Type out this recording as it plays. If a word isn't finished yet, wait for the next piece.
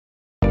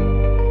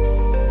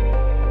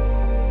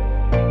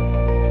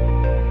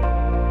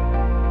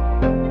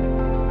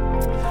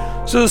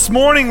So this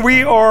morning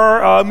we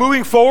are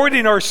moving forward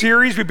in our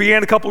series we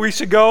began a couple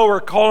weeks ago.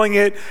 We're calling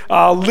it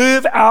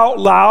Live Out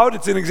Loud.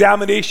 It's an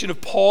examination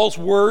of Paul's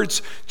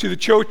words to the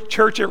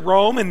church at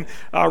Rome in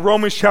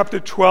Romans chapter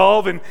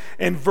 12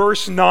 and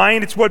verse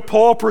 9. It's what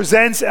Paul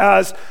presents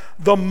as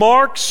the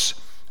marks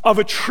of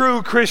a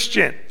true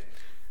Christian.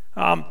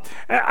 I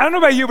don't know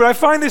about you, but I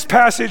find this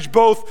passage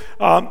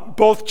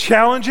both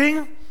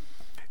challenging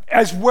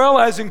as well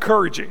as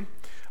encouraging.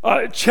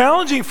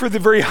 Challenging for the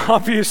very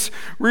obvious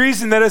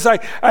reason that as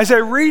I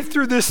read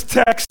through this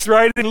text,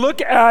 right, and look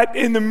at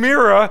in the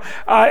mirror,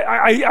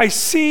 I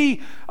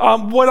see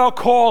what I'll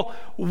call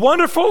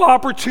wonderful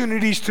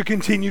opportunities to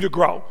continue to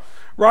grow,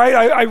 right?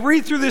 I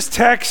read through this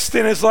text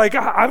and it's like,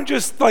 I'm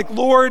just like,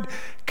 Lord,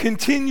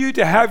 continue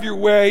to have your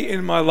way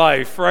in my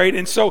life, right?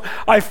 And so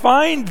I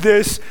find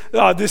this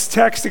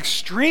text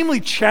extremely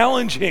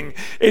challenging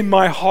in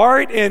my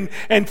heart and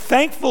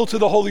thankful to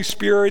the Holy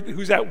Spirit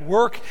who's at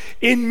work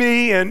in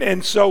me.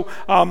 And so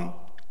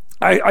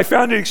I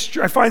find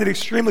it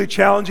extremely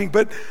challenging,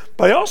 but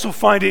I also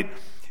find it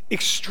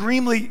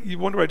extremely, you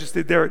wonder what I just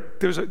did there?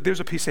 There's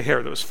a piece of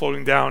hair that was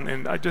floating down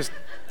and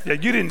you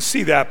didn't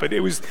see that, but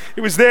it was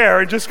there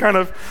and just kind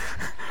of,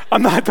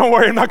 don't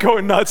worry, I'm not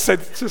going nuts.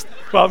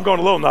 I'm going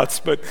a little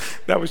nuts, but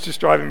that was just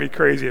driving me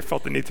crazy. I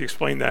felt the need to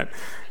explain that.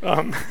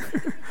 I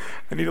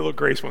need a little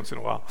grace once in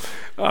a while.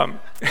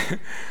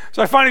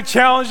 So I find it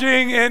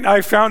challenging and I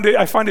find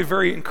it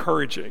very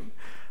encouraging.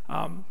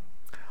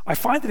 I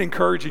find it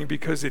encouraging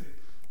because it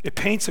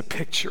paints a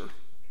picture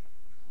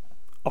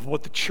of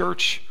what the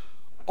church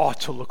ought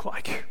to look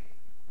like.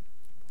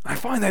 I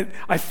find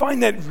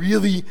that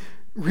really,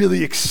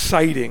 really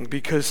exciting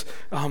because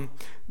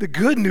the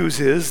good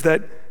news is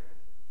that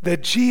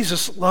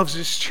Jesus loves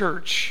his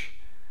church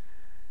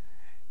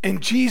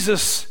and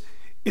Jesus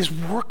is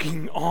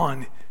working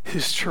on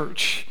his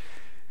church.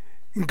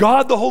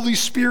 God, the Holy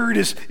Spirit,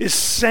 is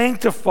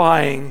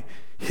sanctifying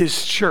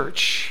his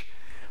church.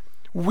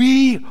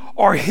 We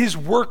are his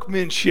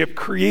workmanship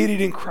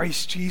created in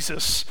Christ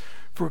Jesus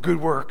for good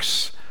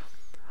works.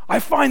 I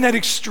find that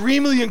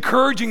extremely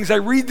encouraging as I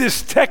read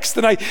this text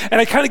and I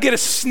kind of get a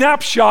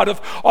snapshot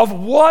of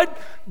what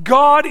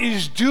God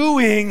is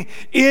doing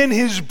in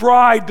his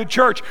bride, the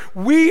church.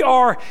 We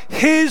are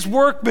his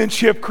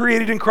workmanship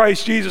created in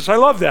Christ Jesus. I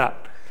love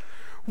that.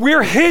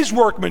 We're his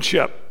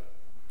workmanship.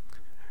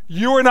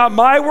 You are not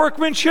my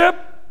workmanship,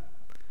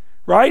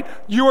 right?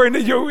 We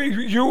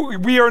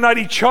are not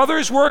each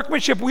other's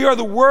workmanship. We are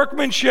the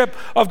workmanship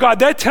of God.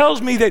 That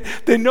tells me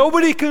that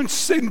nobody can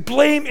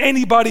blame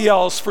anybody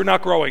else for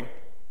not growing.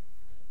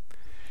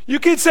 You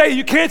can't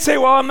say,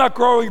 well, I'm not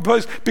growing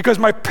because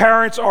my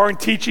parents aren't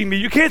teaching me.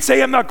 You can't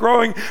say I'm not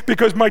growing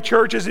because my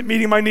church isn't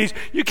meeting my needs.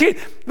 You can't.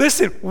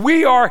 Listen,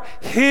 we are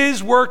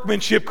his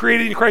workmanship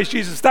created in Christ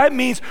Jesus. That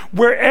means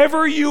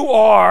wherever you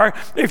are,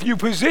 if you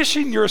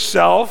position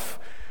yourself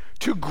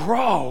to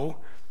grow,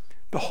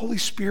 the Holy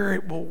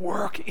Spirit will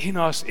work in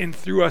us and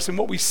through us. And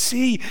what we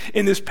see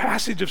in this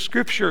passage of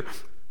Scripture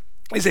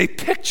is a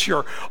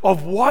picture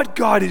of what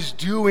God is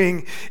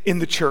doing in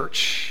the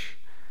church.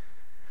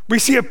 We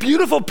see a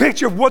beautiful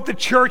picture of what the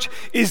church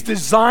is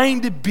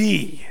designed to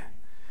be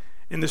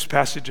in this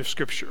passage of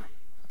Scripture.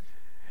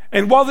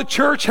 And while the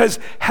church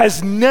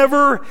has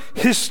never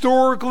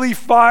historically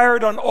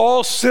fired on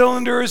all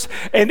cylinders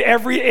in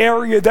every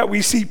area that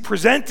we see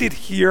presented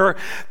here,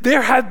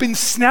 there have been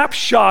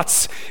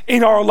snapshots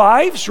in our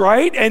lives,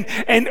 right? And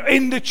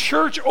in the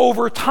church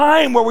over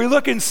time where we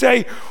look and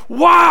say,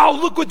 wow,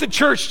 look what the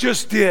church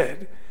just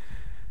did.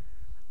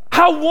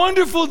 How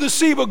wonderful to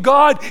see what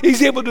God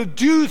is able to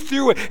do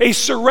through a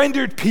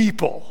surrendered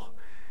people.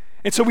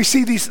 And so we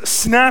see these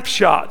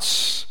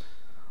snapshots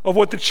of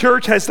what the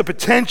church has the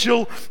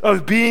potential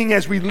of being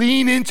as we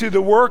lean into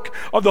the work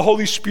of the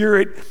Holy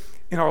Spirit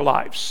in our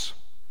lives.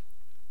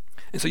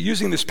 And so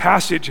using this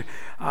passage,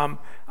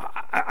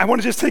 I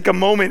want to just take a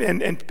moment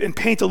and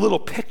paint a little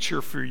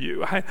picture for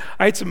you. I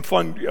had some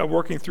fun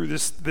working through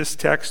this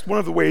text. One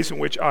of the ways in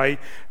which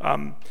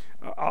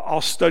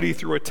I'll study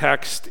through a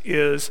text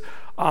is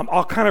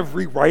I'll kind of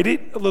rewrite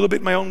it a little bit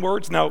in my own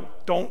words. Now,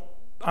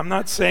 I'm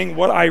not saying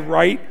what I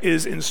write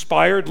is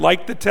inspired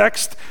like the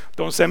text.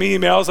 Don't send me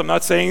emails. I'm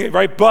not saying it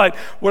right. But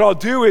what I'll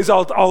do is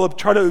I'll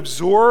try to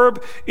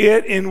absorb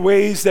it in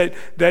ways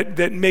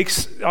that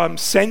makes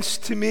sense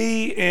to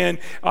me and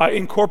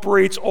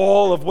incorporates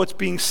all of what's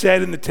being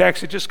said in the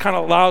text. It just kind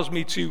of allows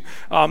me to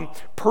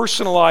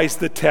personalize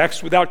the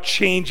text without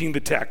changing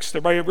the text.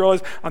 Everybody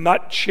realize I'm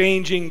not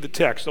changing the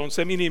text. Don't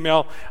send me an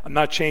email. I'm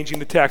not changing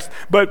the text.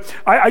 But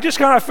I just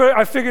kind of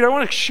I figured I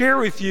want to share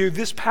with you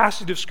this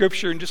passage of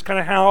Scripture and just kind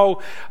of how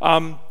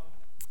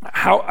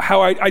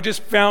I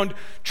just found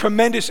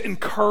tremendous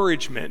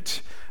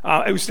encouragement.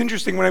 It was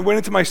interesting, when I went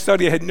into my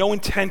study, I had no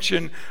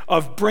intention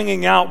of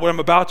bringing out what I'm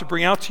about to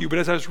bring out to you, but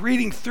as I was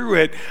reading through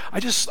it,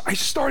 I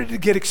started to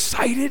get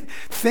excited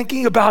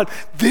thinking about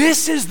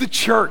this is the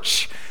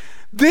church.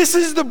 This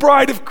is the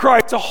bride of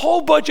Christ, a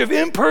whole bunch of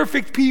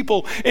imperfect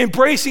people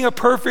embracing a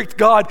perfect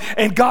God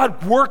and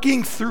God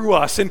working through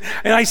us. And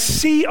I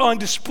see on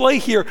display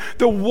here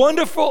the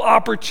wonderful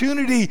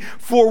opportunity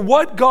for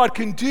what God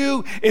can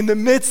do in the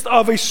midst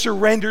of a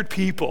surrendered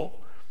people.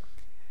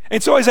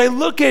 And so as I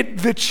look at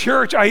the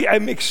church,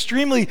 I'm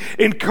extremely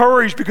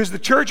encouraged because the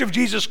Church of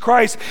Jesus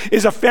Christ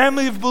is a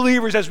family of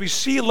believers, as we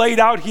see laid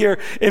out here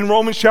in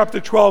Romans chapter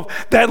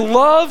 12, that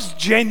loves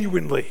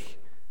genuinely.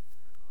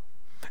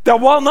 That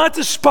while not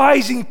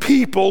despising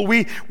people,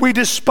 we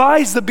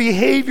despise the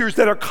behaviors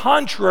that are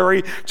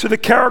contrary to the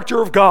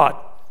character of God.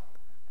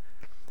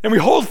 And we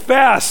hold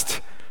fast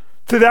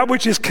to that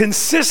which is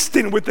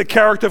consistent with the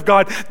character of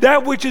God,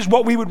 that which is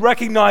what we would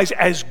recognize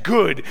as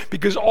good,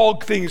 because all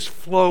things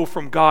flow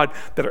from God,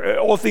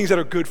 all things that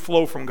are good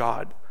flow from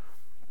God.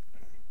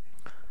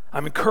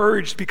 I'm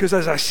encouraged because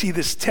as I see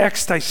this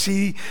text, I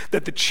see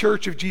that the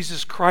Church of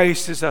Jesus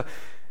Christ is a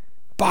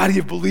body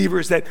of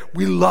believers that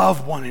we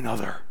love one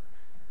another.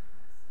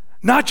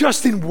 Not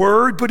just in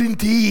word, but in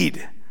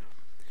deed,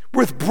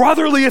 with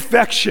brotherly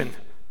affection.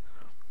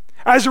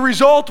 As a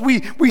result,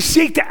 we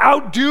seek to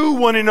outdo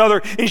one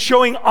another in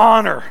showing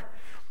honor.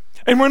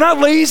 And we're not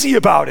lazy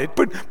about it,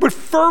 but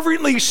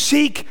fervently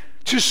seek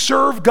to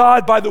serve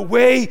God by the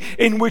way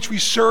in which we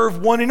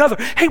serve one another.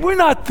 Hey, we're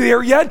not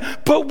there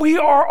yet, but we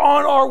are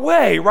on our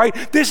way,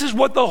 right? This is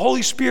what the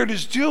Holy Spirit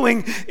is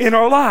doing in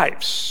our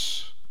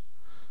lives.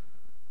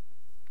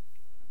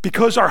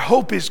 Because our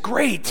hope is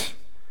great.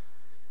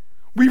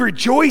 We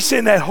rejoice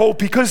in that hope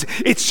because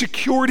it's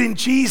secured in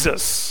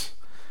Jesus.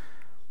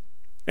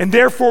 And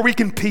therefore we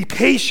can be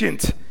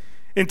patient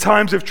in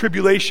times of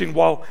tribulation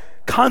while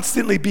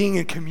constantly being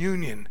in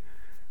communion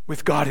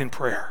with God in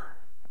prayer.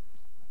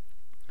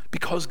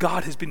 Because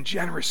God has been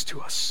generous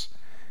to us.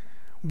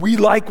 We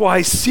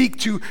likewise seek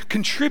to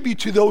contribute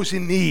to those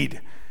in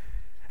need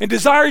and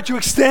desire to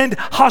extend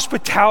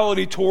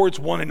hospitality towards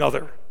one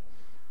another.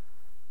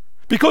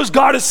 Because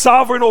God is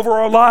sovereign over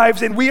our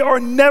lives and we are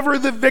never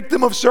the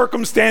victim of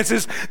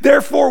circumstances,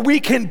 therefore we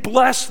can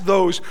bless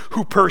those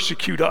who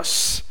persecute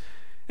us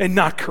and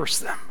not curse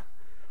them.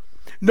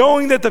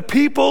 Knowing that the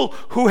people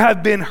who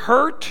have been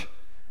hurt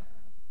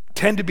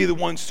tend to be the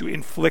ones to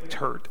inflict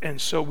hurt,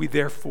 and so we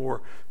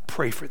therefore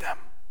pray for them.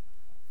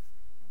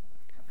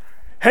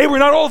 Hey, we're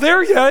not all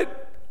there yet.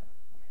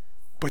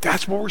 But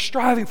that's what we're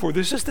striving for.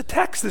 This is the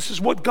text. This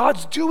is what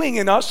God's doing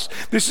in us.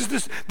 This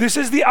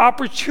is the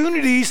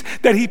opportunities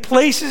that he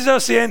places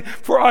us in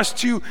for us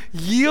to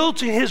yield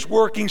to his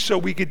working so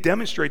we could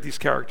demonstrate these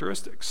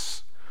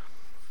characteristics.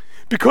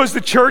 Because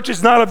the church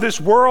is not of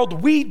this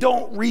world, we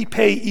don't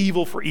repay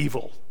evil for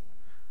evil.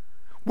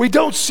 We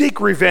don't seek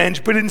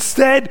revenge, but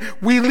instead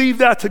we leave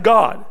that to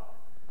God.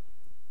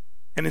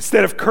 And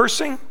instead of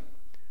cursing,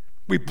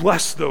 we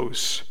bless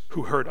those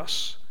who hurt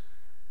us.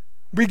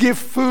 We give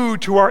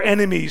food to our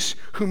enemies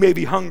who may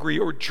be hungry,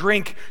 or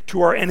drink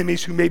to our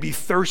enemies who may be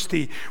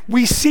thirsty.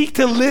 We seek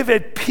to live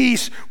at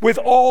peace with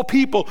all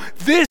people.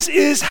 This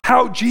is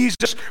how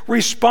Jesus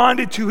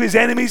responded to his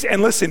enemies.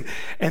 And listen,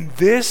 and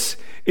this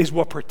is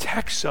what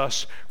protects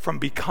us from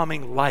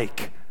becoming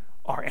like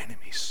our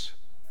enemies.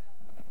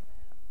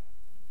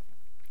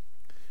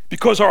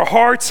 Because our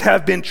hearts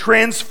have been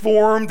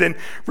transformed and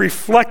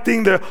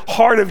reflecting the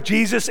heart of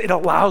Jesus, it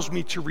allows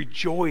me to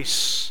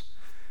rejoice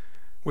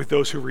with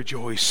those who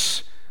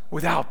rejoice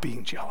without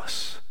being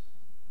jealous.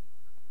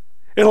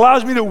 It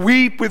allows me to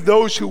weep with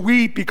those who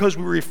weep because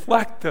we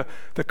reflect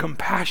the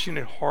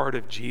compassionate heart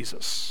of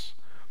Jesus.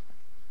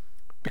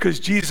 Because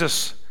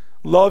Jesus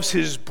loves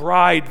his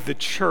bride, the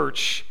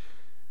church,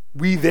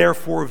 we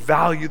therefore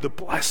value the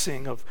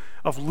blessing of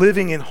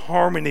living in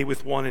harmony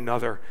with one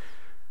another.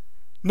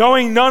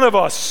 Knowing none of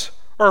us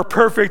are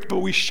perfect, but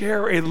we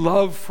share a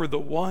love for the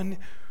one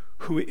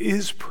who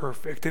is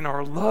perfect, and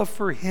our love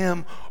for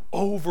him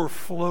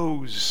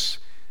overflows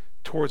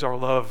towards our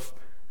love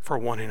for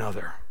one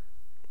another.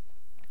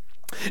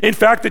 In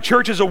fact, the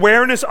church's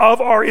awareness of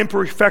our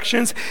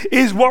imperfections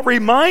is what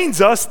reminds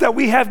us that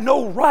we have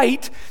no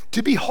right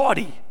to be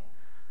haughty,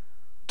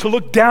 to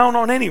look down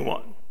on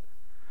anyone.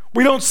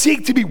 We don't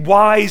seek to be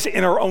wise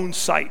in our own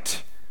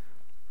sight.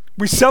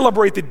 We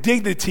celebrate the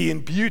dignity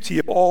and beauty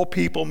of all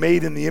people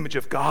made in the image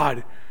of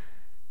God.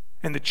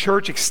 And the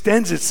church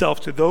extends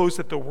itself to those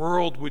that the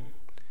world would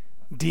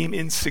deem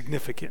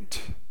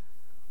insignificant.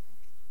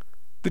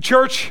 The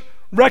church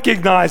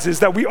recognizes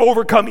that we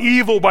overcome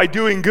evil by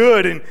doing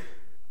good, and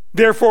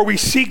therefore we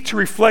seek to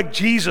reflect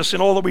Jesus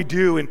in all that we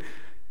do, and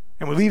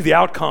we leave the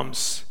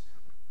outcomes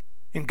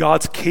in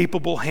God's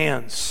capable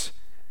hands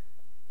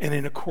and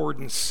in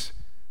accordance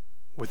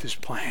with his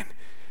plan.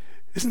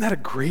 Isn't that a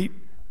great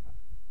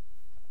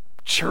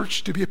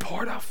church to be a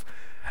part of?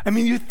 I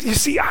mean, you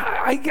see,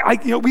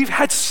 we've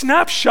had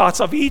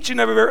snapshots of each and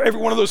every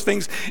one of those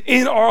things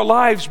in our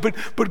lives,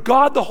 but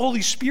God, the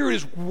Holy Spirit,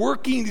 is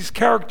working these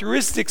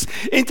characteristics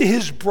into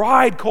his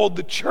bride called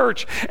the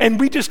church, and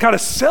we just kind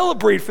of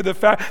celebrate for the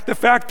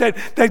fact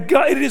that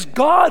God, it is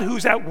God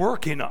who's at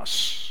work in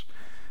us.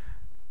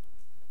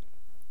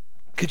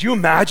 Could you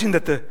imagine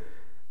that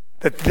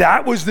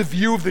that was the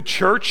view of the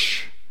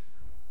church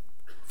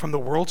from the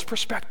world's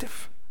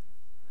perspective?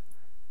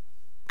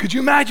 Could you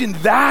imagine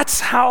that's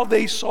how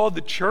they saw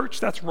the church?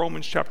 That's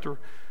Romans chapter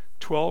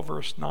 12,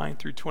 verse 9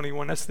 through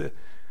 21. That's the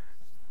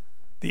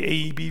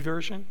AEB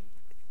version.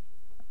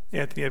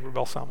 Anthony Edward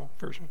Balsamo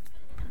version.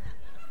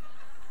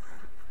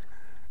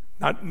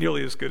 Not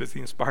nearly as good as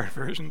the inspired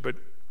version, but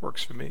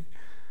works for me.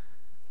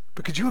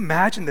 But could you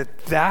imagine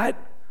that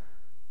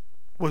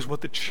was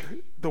what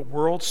the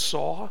world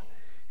saw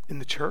in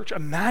the church?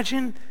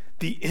 Imagine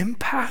the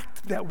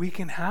impact that we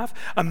can have.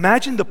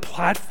 Imagine the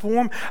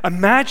platform.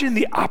 Imagine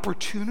the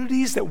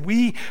opportunities that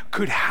we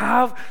could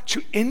have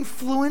to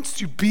influence,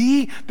 to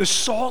be the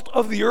salt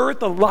of the earth,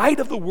 the light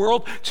of the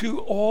world to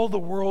all the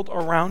world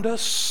around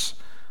us.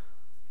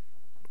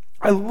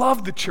 I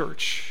love the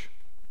church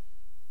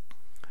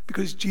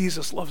because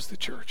Jesus loves the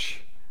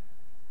church.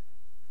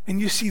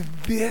 And you see,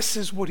 this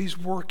is what he's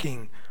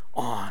working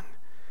on.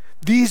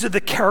 These are the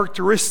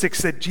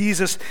characteristics that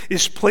Jesus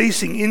is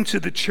placing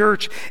into the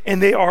church,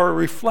 and they are a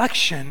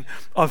reflection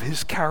of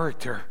his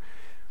character.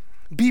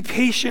 Be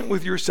patient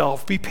with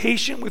yourself. Be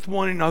patient with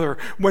one another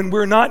when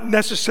we're not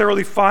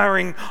necessarily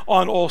firing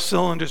on all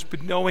cylinders,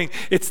 but knowing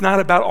it's not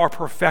about our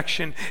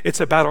perfection, it's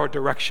about our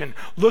direction.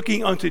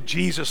 Looking unto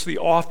Jesus, the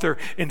author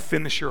and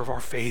finisher of our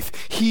faith.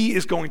 He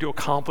is going to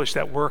accomplish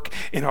that work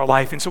in our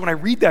life. And so when I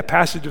read that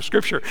passage of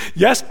Scripture,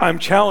 yes, I'm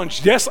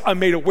challenged. Yes, I'm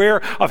made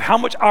aware of how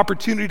much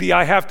opportunity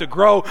I have to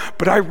grow,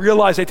 but I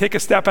realize I take a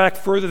step back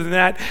further than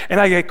that, and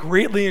I get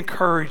greatly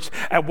encouraged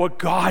at what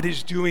God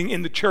is doing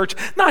in the church,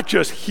 not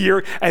just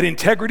here at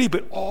Integrity,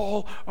 but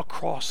all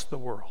across the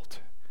world.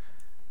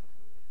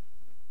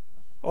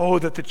 Oh,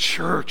 that the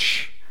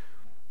church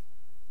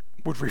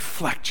would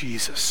reflect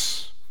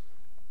Jesus.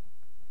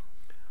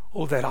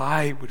 Oh, that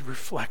I would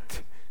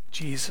reflect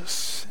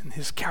Jesus and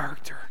his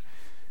character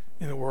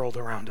in the world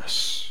around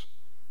us.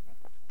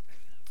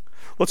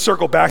 Let's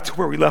circle back to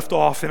where we left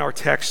off in our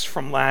text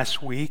from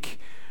last week,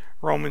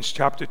 Romans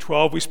chapter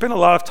 12. We spent a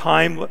lot of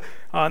time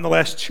in the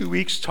last 2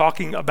 weeks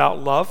talking about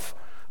love,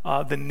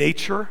 the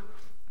nature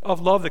of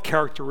love, the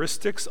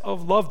characteristics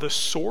of love, the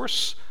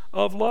source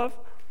of love.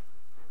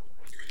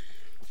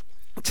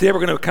 Today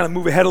we're going to kind of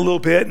move ahead a little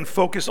bit and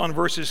focus on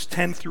verses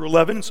 10 through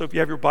 11. So if you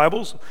have your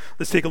Bibles,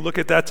 let's take a look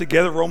at that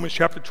together. Romans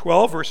chapter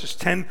 12, verses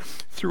 10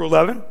 through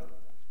 11.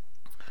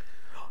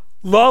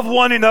 Love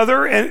one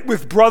another and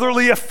with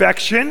brotherly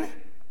affection.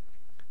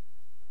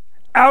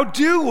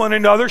 Outdo one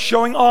another,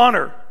 showing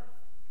honor.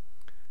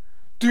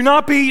 Do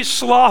not be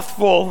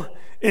slothful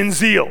in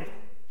zeal.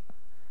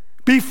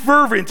 Be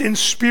fervent in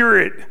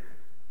spirit.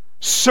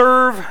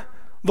 Serve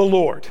the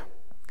Lord.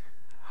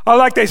 I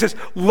like that. He says,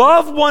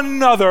 love one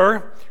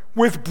another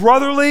with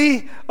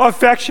brotherly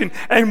affection.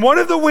 And one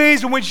of the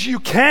ways in which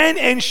you can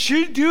and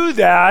should do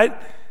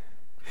that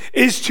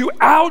is to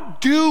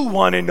outdo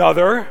one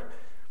another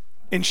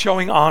in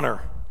showing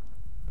honor.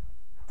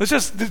 Let's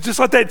just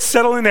let that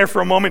settle in there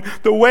for a moment.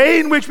 The way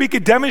in which we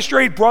could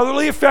demonstrate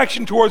brotherly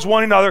affection towards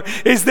one another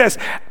is this: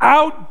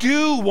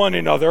 outdo one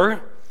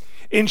another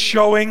in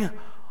showing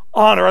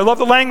honor. I love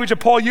the language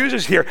that Paul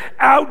uses here.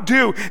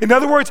 Outdo. In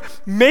other words,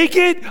 make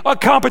it a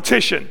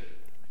competition.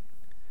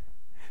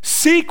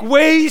 Seek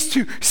ways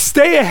to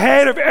stay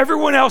ahead of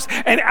everyone else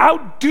and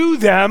outdo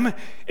them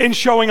in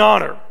showing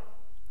honor.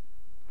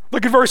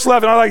 Look at verse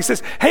 11. I like it. It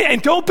says, hey,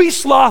 and don't be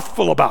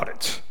slothful about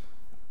it.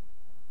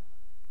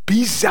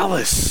 Be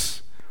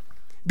zealous.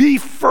 Be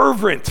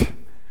fervent.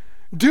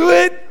 Do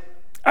it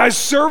as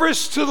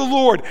service to the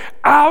Lord.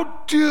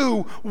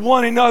 Outdo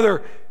one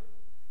another.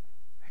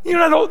 You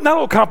know, not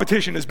all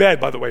competition is bad,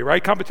 by the way,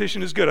 right?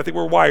 Competition is good. I think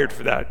we're wired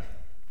for that.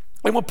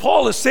 And what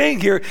Paul is saying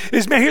here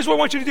is, man, here's what I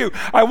want you to do.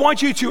 I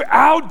want you to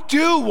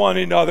outdo one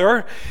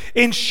another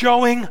in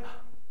showing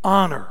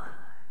honor.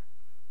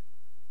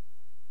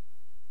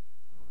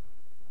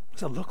 What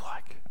does that look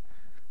like?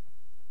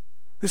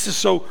 This is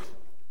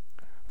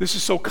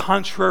so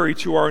contrary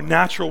to our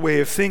natural way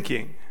of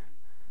thinking.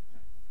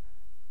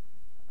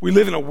 We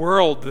live in a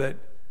world that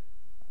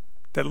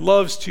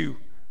loves to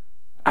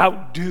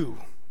outdo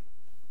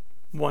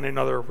one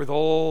another with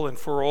all and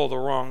for all the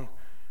wrong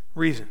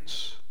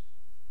reasons.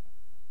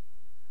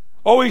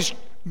 Always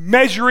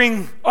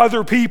measuring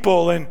other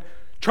people and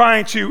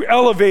trying to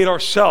elevate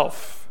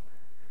ourselves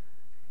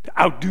to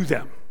outdo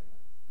them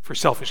for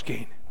selfish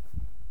gain.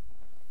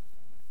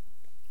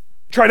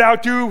 Try to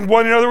outdo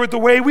one another with the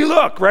way we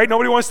look, right?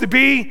 Nobody wants to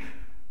be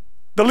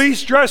the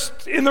least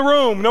dressed in the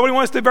room. Everybody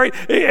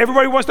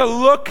wants to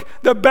look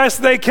the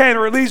best they can,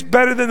 or at least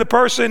better than the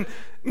person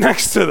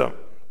next to them.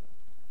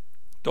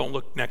 Don't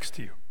look next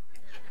to you.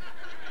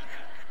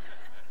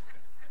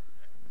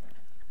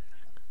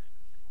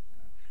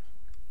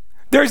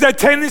 There's that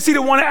tendency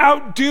to want to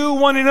outdo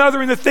one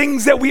another in the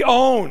things that we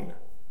own.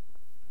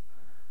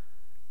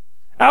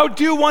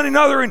 Outdo one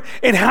another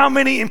in how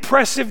many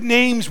impressive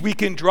names we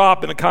can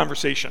drop in a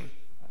conversation.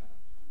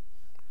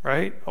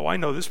 Right? Oh, I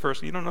know this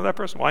person. You don't know that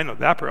person? Well, I know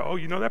that person. Oh,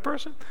 you know that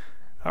person?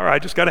 All right, I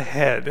just got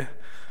ahead.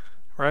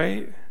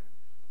 Right?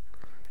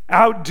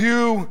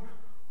 Outdo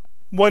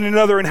one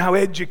another and how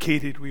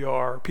educated we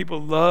are.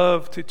 People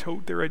love to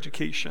tote their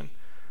education.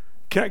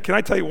 Can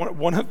I tell you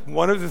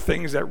one of the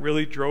things that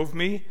really drove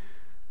me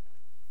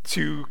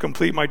to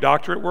complete my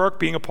doctorate work,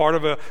 being a part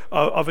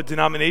of a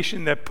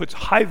denomination that puts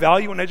high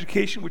value on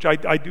education, which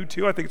I do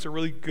too. I think it's a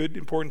really good,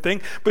 important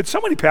thing. But so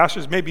many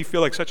pastors made me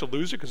feel like such a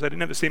loser because I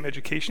didn't have the same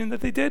education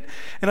that they did.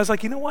 And I was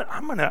like, you know what?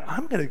 I'm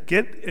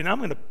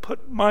gonna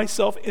put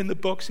myself in the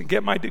books and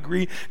get my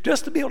degree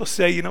just to be able to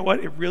say, you know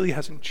what? It really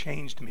hasn't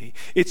changed me.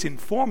 It's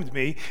informed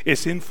me.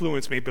 It's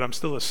influenced me. But I'm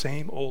still the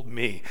same old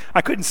me. I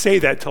couldn't say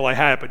that till I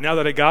had it, but now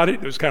that I got it,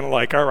 it was kind of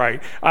like, all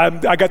right,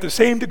 I got the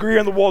same degree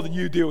on the wall that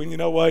you do, and you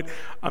know what?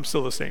 I'm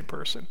still the same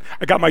person.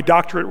 I got my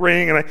doctorate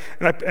ring, and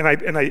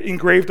I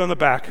engraved on the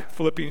back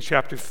Philippians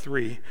chapter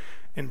 3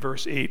 in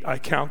verse 8. I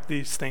count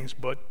these things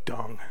but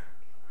dung,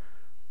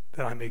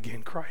 that I may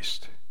gain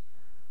Christ.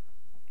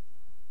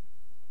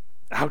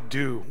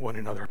 Outdo one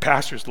another.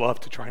 Pastors love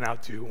to try and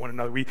outdo one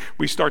another.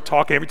 We start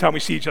talking every time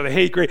we see each other.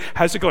 Hey, great,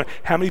 how's it going?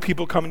 How many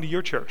people coming to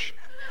your church?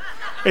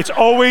 It's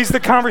always the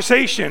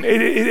conversation.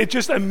 It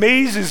just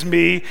amazes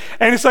me.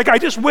 And it's like, I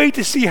just wait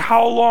to see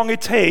how long it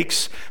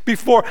takes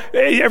before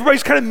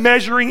everybody's kind of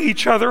measuring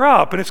each other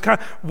up. And it's kind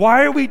of,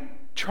 why are we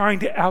trying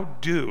to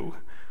outdo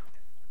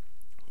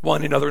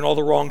one another in all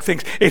the wrong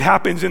things? It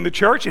happens in the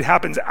church. It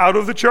happens out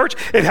of the church.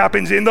 It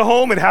happens in the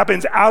home. It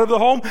happens out of the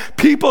home.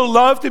 People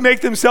love to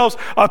make themselves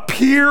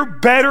appear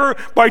better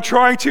by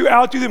trying to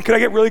outdo them. Can I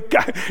get really,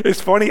 it's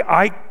funny.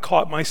 I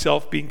caught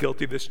myself being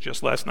guilty of this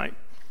just last night.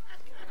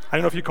 I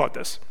don't know if you caught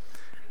this.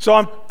 So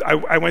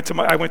I went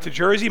to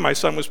Jersey. My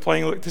son was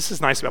playing. This is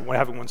nice about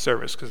having one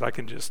service because I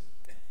can just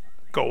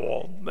go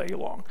all day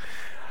long.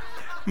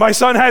 My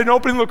son had an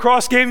opening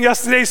lacrosse game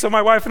yesterday, so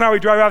my wife and I, we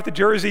drive out to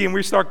Jersey and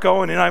we start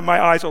going, and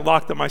my eyes are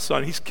locked on my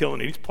son. He's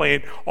killing it. He's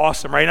playing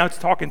awesome. Right now, he's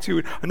talking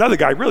to another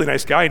guy, really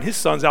nice guy, and his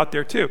son's out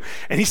there too.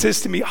 And he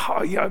says to me,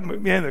 "Oh yeah,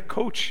 man, the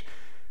coach,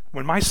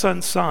 when my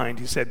son signed,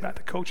 he said, Matt,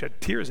 the coach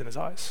had tears in his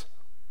eyes."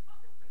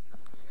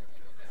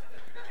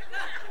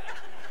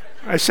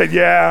 I said,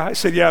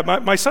 yeah.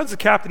 My son's the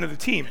captain of the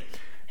team.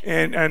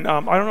 And I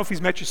don't know if he's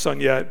met your son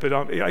yet, but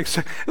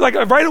like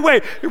right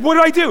away, what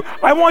did I do?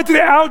 I wanted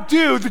to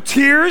outdo the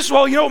tears.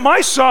 Well, you know, my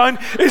son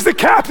is the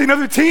captain of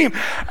the team.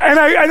 And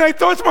I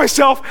thought to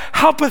myself,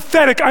 how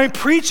pathetic. I'm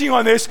preaching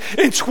on this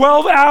in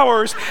 12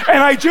 hours, and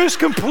I just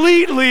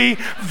completely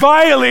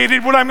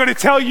violated what I'm going to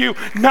tell you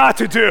not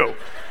to do.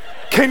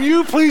 Can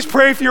you please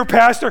pray for your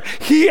pastor?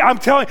 I'm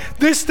telling you,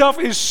 this stuff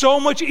is so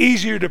much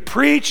easier to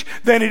preach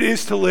than it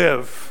is to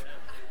live.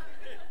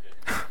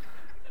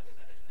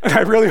 And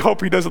I really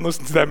hope he doesn't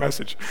listen to that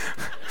message.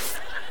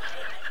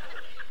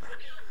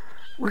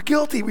 We're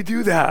guilty. We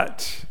do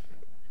that.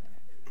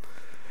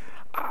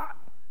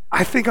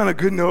 I think on a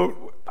good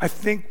note, I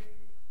think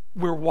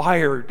we're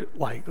wired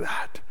like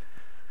that.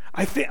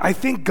 I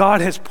think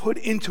God has put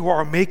into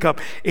our makeup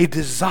a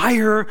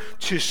desire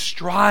to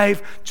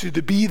strive to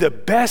be the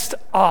best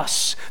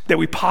us that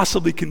we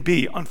possibly can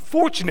be.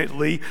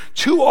 Unfortunately,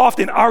 too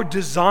often our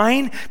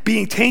design,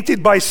 being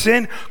tainted by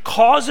sin,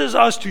 causes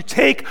us to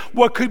take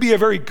what could be a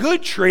very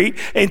good trait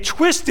and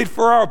twist it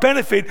for our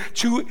benefit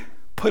to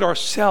put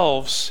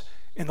ourselves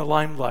in the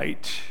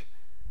limelight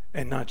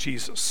and not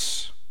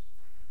Jesus.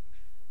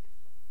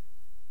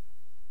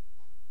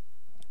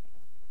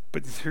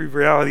 But the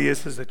reality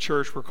is, as a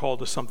church, we're called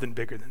to something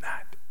bigger than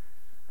that.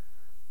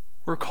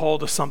 We're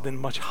called to something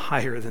much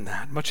higher than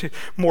that, much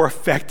more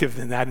effective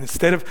than that.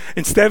 Instead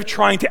of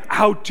trying to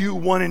outdo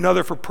one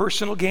another for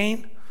personal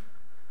gain,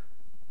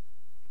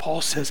 Paul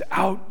says,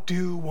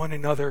 outdo one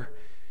another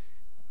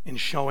in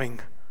showing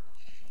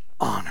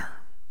honor.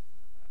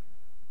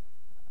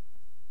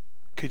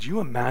 Could you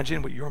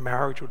imagine what your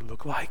marriage would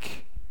look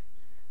like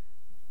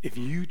if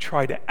you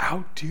tried to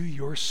outdo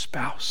your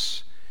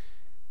spouse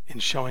in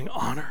showing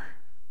honor?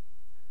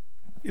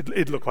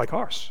 It'd look like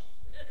ours.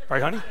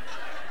 Right, honey?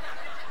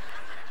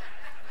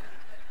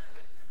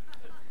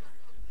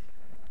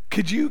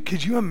 Could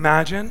you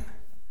imagine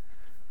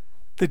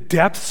the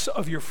depths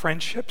of your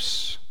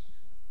friendships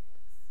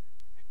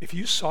if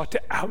you sought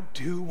to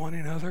outdo one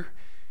another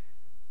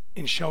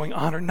in showing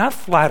honor? Not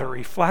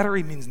flattery.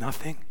 Flattery means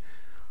nothing.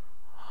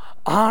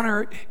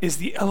 Honor is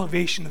the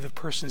elevation of the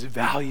person's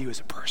value as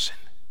a person.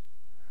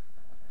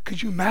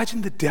 Could you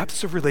imagine the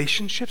depths of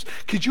relationships?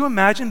 Could you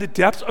imagine the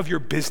depths of your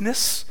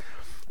business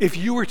if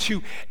you were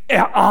to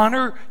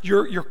honor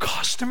your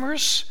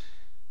customers?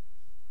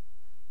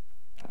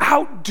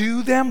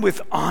 Outdo them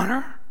with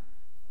honor?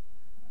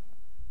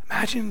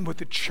 Imagine what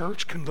the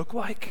church can look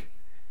like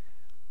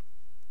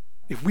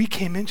if we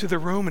came into the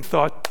room and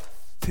thought,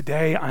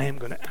 today I am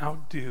going to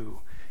outdo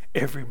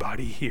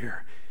everybody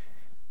here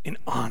in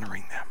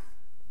honoring them.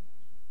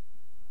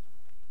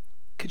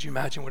 Could you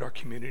imagine what our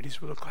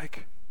communities would look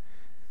like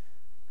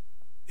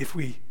if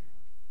we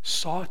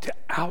sought to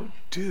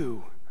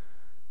outdo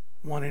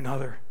one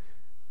another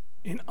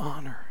in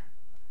honor?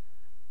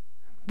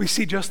 We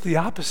see just the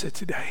opposite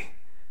today.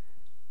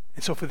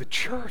 And so for the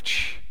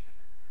church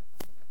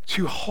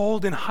to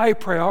hold in high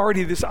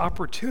priority this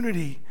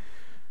opportunity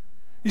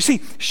You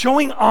see,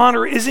 showing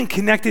honor isn't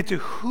connected to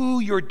who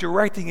you're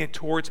directing it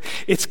towards.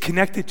 It's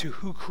connected to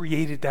who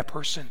created that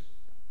person.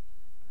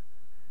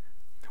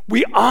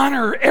 We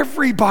honor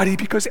everybody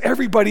because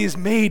everybody is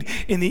made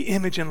in the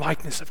image and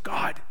likeness of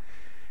God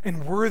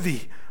and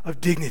worthy of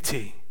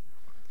dignity.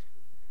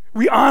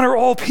 We honor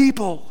all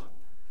people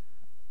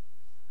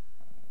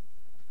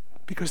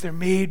because they're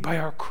made by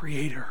our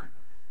Creator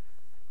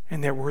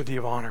and they're worthy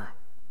of honor.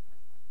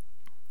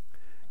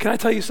 Can I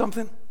tell you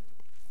something?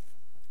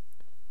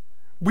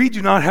 We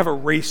do not have a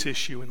race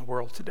issue in the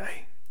world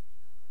today.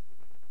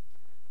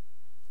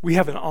 We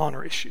have an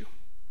honor issue.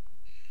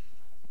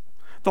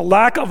 The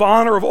lack of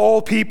honor of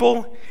all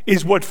people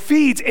is what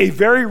feeds a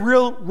very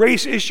real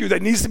race issue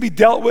that needs to be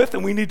dealt with,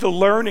 and we need to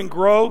learn and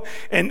grow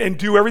and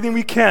do everything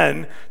we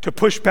can to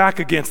push back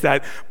against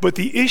that. But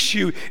the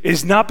issue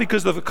is not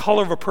because of the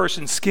color of a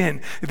person's skin.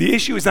 The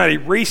issue is not a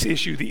race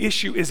issue. The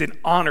issue is an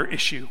honor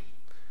issue.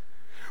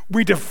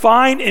 We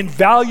define and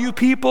value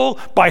people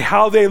by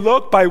how they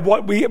look, by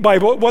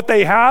what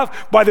they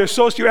have, by their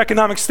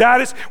socioeconomic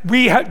status.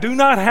 We do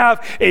not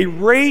have a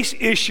race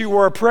issue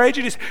or a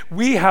prejudice.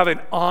 We have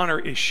an honor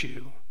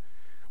issue.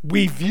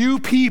 We view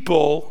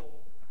people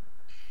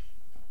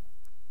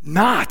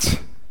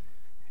not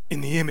in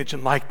the image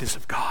and likeness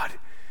of God.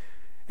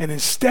 And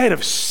instead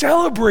of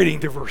celebrating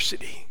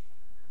diversity,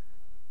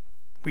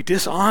 we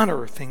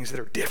dishonor things that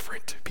are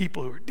different,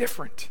 people who are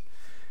different.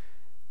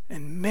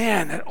 And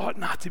man, that ought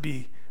not to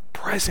be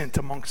present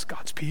amongst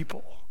God's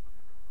people.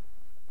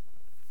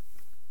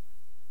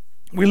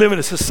 We live in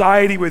a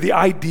society where the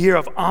idea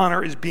of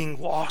honor is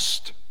being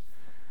lost.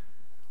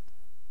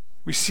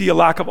 We see a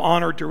lack of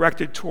honor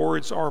directed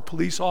towards our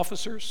police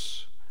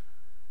officers,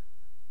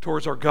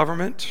 towards our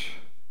government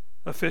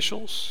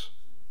officials,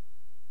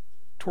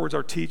 towards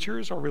our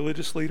teachers, our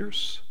religious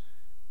leaders,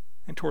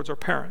 and towards our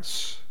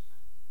parents.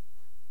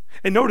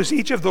 And notice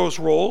each of those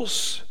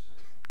roles,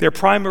 their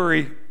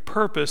primary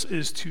purpose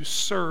is to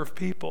serve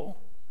people.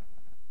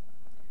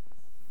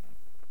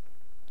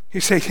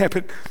 You say, yeah,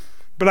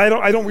 but I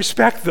don't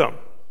respect them.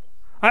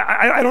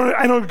 I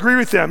don't agree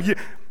with them.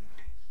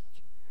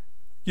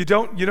 You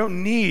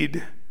don't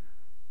need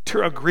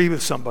to agree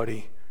with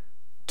somebody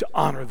to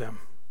honor them.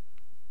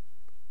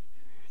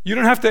 You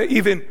don't have to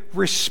even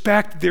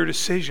respect their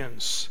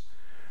decisions,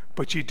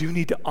 but you do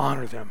need to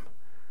honor them.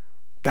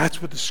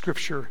 That's what the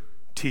Scripture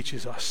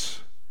teaches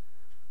us.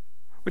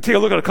 We take a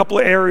look at a couple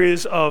of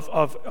areas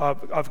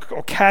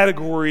or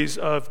categories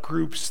of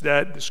groups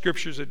that the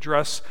Scriptures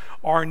address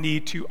our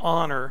need to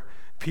honor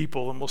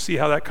people, and we'll see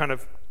how that kind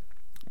of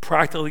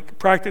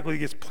practically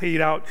gets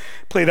played out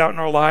in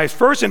our lives.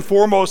 First and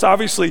foremost,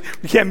 obviously,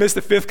 we can't miss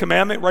the fifth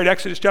commandment, right?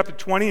 Exodus chapter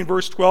 20 and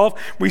verse 12.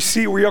 We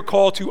see we are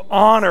called to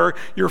honor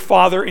your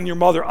father and your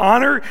mother.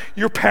 Honor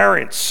your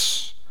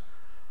parents.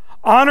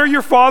 Honor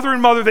your father and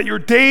mother, that your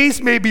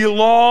days may be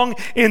long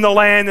in the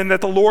land, and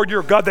that the Lord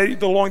your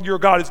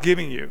God is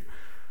giving you.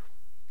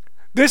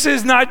 This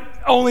is not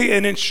only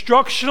an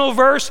instructional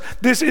verse,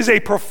 this is a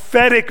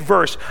prophetic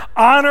verse.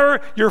 Honor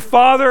your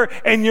father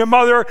and your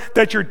mother,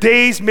 that your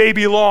days may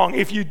be long.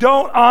 If you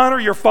don't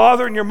honor your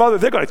father and your mother,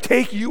 they're going to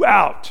take you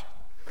out.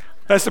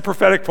 That's the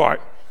prophetic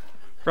part,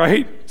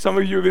 right? Some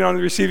of you have been on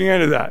the receiving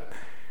end of that.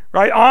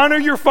 Right? Honor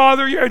your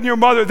father and your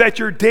mother, that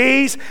your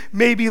days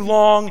may be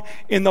long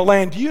in the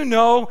land. Do you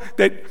know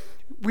that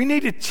we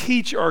need to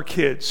teach our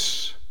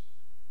kids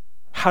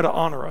how to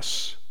honor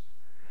us?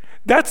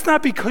 That's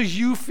not because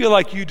you feel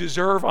like you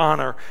deserve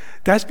honor.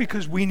 That's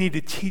because we need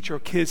to teach our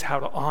kids how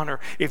to honor.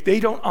 If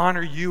they don't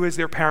honor you as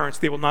their parents,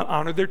 they will not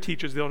honor their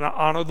teachers, they will not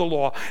honor the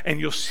law,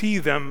 and you'll see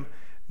them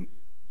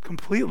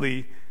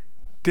completely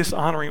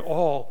dishonoring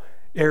all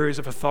areas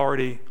of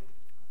authority,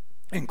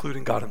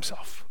 including God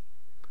Himself.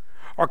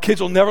 Our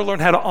kids will never learn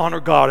how to honor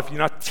God if you're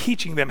not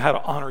teaching them how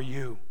to honor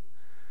you.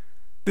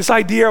 This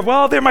idea of,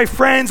 well, they're my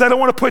friends, I don't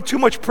want to put too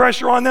much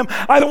pressure on them,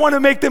 I don't want to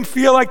make them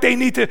feel like they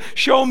need to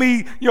show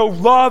me,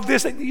 love,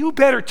 this. You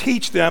better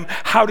teach them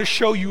how to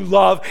show you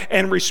love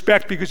and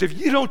respect, because if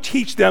you don't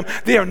teach them,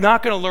 they are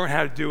not going to learn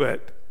how to do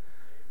it.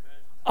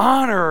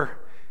 Honor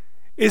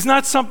is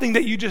not something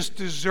that you just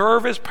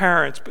deserve as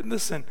parents, but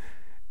listen,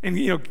 and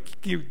you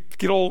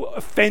get all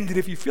offended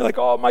if you feel like,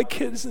 oh, my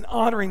kid isn't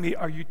honoring me.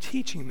 Are you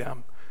teaching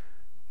them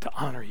to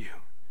honor you?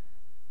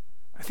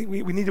 I think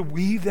we need to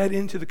weave that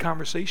into the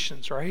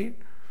conversations, right?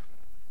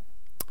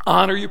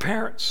 Honor your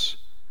parents.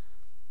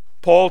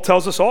 Paul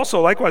tells us also,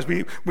 likewise,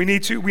 we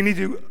need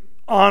to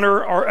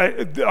honor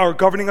our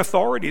governing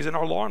authorities and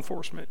our law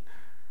enforcement.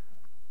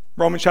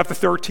 Romans chapter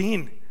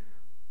 13,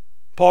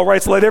 Paul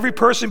writes, let every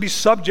person be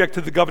subject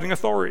to the governing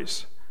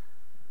authorities.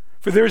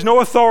 For there is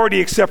no authority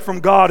except from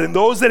God, and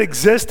those that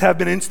exist have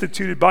been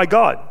instituted by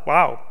God.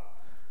 Wow.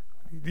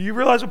 Do you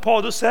realize what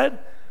Paul just said?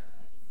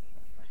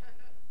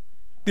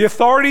 The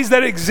authorities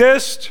that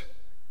exist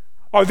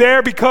are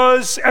there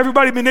because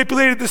everybody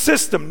manipulated the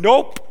system.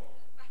 Nope.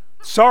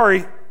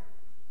 Sorry.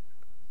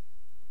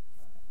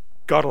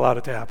 God allowed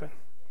it to happen.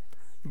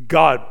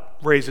 God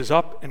raises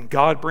up and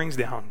God brings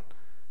down.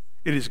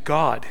 It is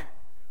God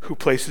who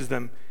places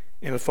them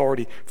in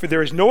authority. For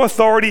there is no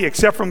authority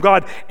except from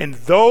God, and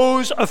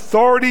those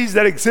authorities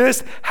that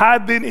exist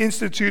have been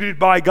instituted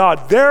by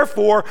God.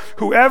 Therefore,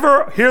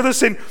 whoever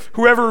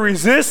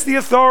resists the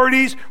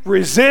authorities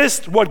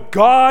resists what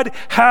God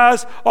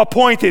has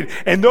appointed,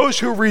 and those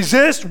who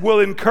resist will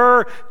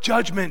incur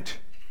judgment.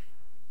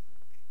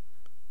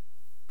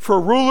 For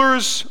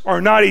rulers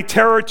are not a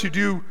terror to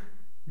do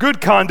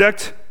good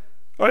conduct,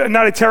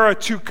 not a terror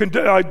to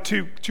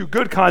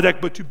good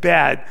conduct, but to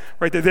bad.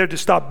 Right? They're there to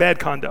stop bad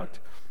conduct.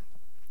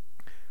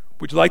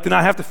 Would you like to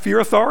not have to fear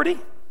authority?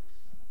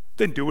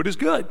 Then do what is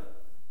good,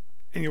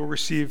 and you will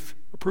receive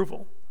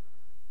approval.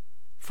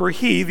 For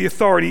he, the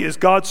authority, is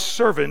God's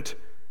servant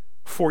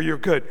for your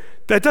good.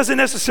 That doesn't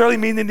necessarily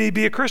mean they need to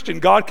be a Christian.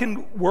 God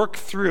can work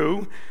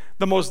through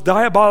the most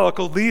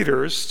diabolical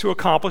leaders to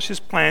accomplish his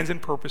plans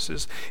and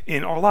purposes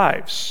in our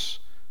lives.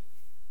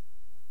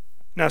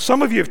 Now,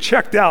 some of you have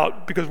checked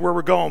out because where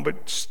we're going,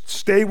 but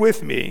stay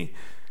with me.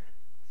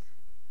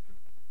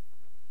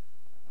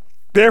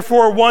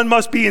 Therefore, one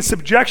must be in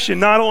subjection,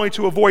 not only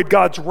to avoid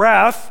God's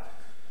wrath,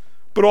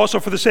 but also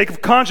for the sake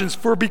of conscience.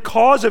 For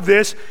because of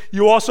this,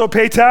 you also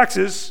pay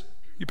taxes.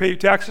 You pay your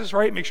taxes,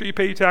 right? Make sure you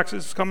pay your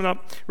taxes. It's coming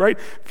up, right?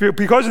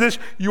 Because of this,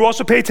 you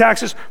also pay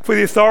taxes, for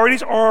the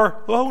authorities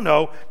are,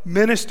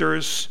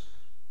 ministers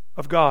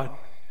of God.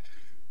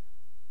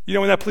 You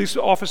know when that police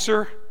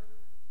officer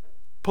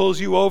pulls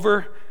you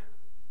over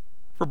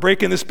for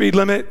breaking the speed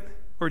limit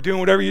or doing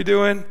whatever you're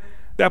doing,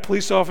 that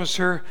police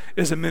officer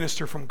is a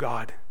minister from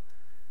God,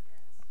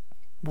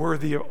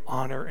 worthy of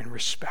honor and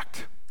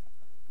respect.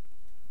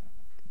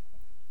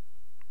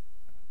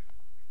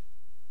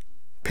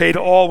 Pay to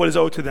all what is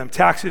owed to them,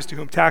 taxes to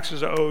whom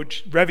taxes are owed,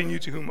 revenue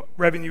to whom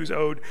revenue is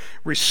owed,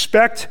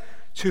 respect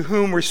to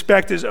whom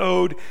respect is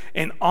owed,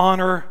 and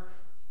honor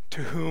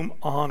to whom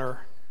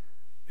honor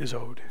is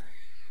owed.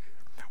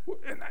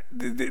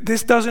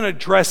 This doesn't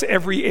address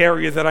every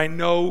area that I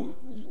know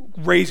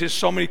raises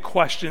so many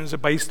questions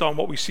based on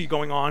what we see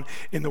going on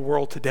in the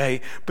world today.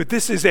 But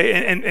this is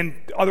and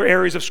other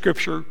areas of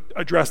Scripture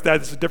address that.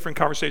 It's a different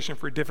conversation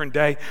for a different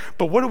day.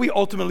 But what are we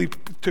ultimately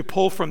to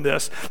pull from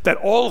this? That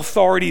all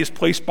authority is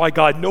placed by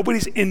God.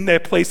 Nobody's in their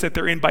place that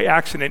they're in by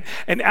accident.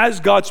 And as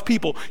God's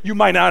people, you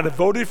might not have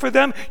voted for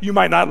them, you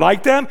might not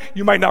like them,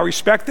 you might not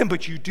respect them,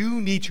 but you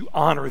do need to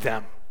honor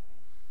them.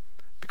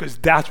 Because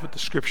that's what the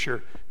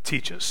Scripture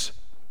teaches.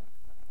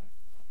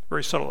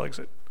 Very subtle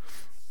exit.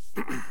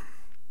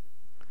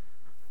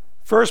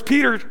 1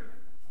 Peter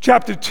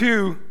chapter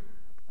 2,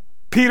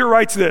 Peter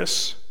writes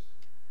this: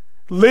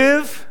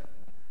 live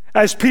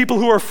as people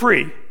who are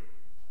free,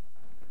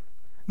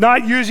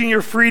 not using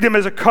your freedom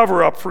as a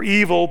cover-up for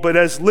evil, but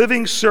as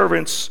living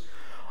servants.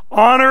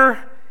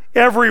 Honor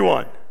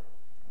everyone.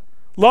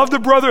 Love the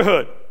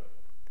brotherhood.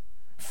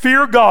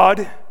 Fear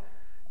God,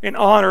 and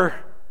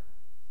honor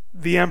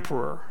the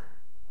emperor.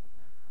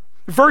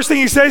 The first thing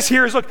he says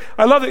here is, look,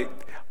 I love it.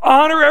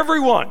 Honor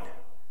everyone.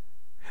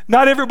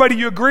 Not everybody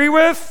you agree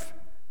with,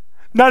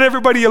 not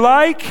everybody you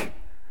like,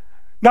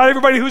 not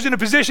everybody who's in a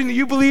position that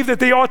you believe that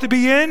they ought to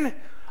be in.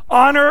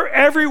 Honor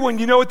everyone.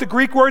 You know what the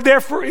Greek word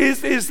therefore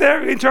is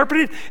there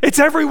interpreted? It's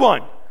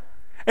everyone.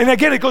 And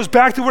again, it goes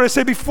back to what I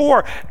said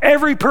before.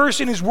 Every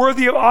person is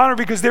worthy of honor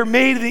because they're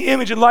made in the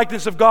image and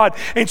likeness of God.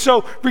 And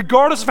so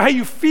regardless of how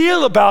you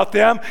feel about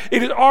them,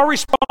 it is our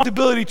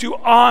responsibility to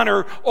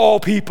honor all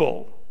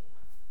people.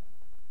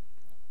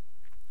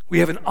 We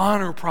have an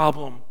honor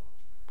problem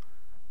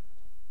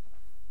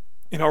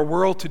in our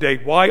world today.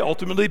 Why?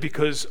 Ultimately,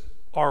 because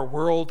our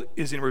world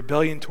is in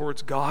rebellion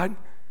towards God.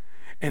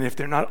 And if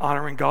they're not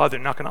honoring God, they're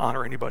not going to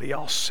honor anybody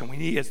else. And we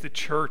need, as the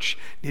church,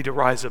 need to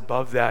rise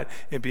above that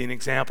and be an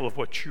example of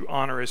what true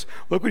honor is.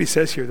 Look what he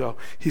says here, though.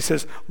 He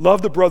says,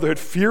 love the brotherhood,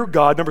 fear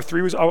God. Number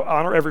 3 was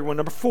honor everyone.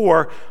 Number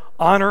 4,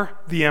 honor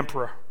the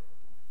emperor.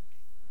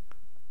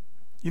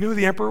 You know who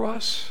the emperor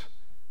was?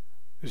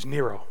 It was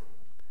Nero.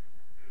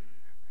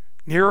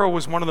 Nero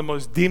was one of the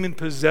most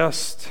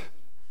demon-possessed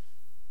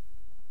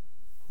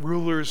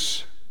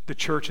rulers the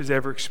church has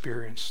ever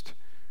experienced.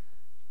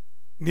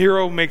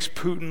 Nero makes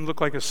Putin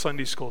look like a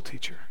Sunday school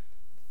teacher.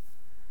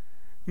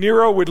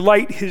 Nero would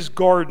light his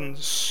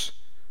gardens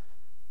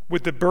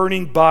with the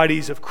burning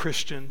bodies of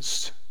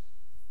Christians.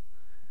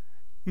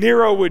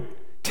 Nero would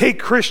take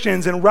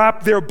Christians and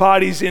wrap their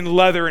bodies in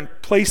leather and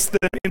place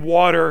them in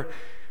water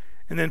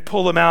and then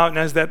pull them out, and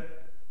as that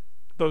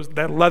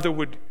leather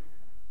would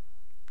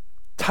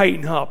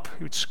tighten up,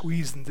 he would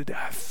squeeze them to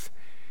death,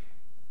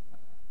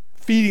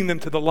 feeding them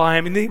to the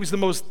lion. I mean, he was the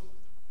most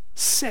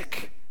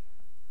sick,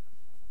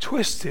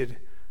 twisted,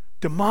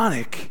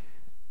 demonic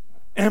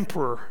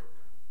emperor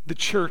the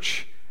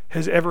church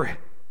has ever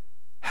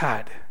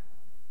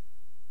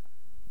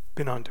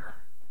been under.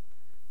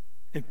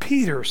 And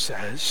Peter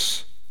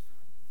says,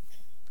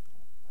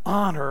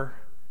 honor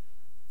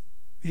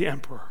the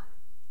emperor.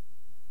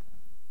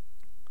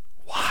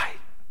 Why?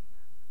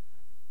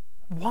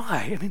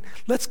 I mean,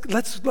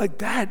 let's like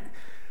that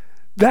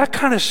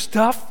kind of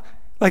stuff,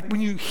 like when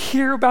you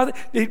hear about it,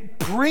 it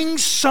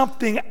brings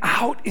something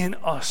out in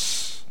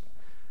us.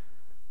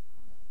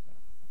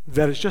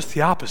 that is just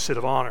the opposite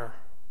of honor.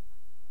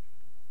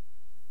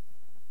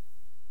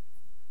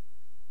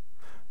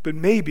 But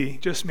maybe,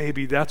 just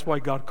maybe, that's why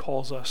God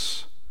calls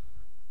us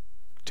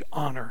to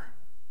honor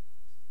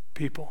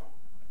people,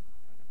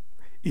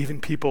 even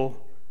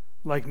people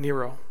like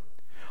Nero.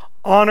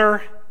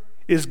 Honor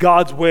is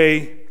God's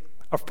way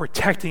of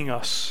protecting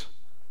us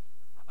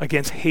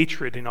against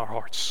hatred in our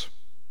hearts.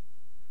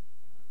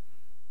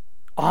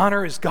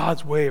 Honor is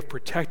God's way of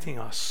protecting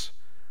us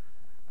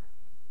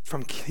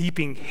from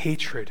keeping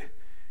hatred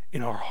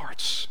in our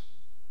hearts.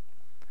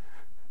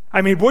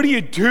 I mean, what do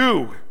you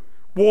do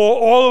with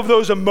all of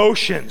those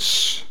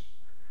emotions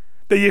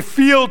that you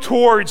feel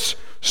towards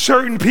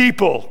certain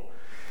people?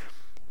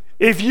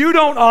 If you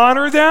don't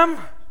honor them,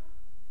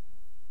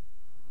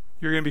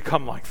 you're going to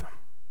become like them.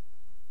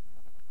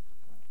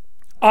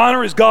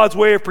 Honor is God's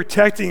way of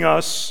protecting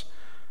us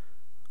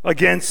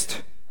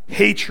against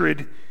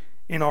hatred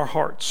in our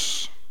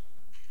hearts.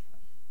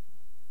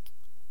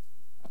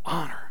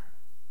 Honor.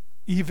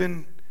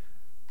 Even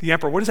the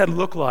emperor. What does that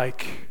look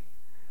like?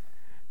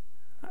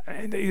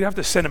 You have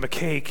to send him a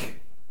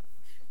cake.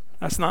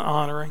 That's not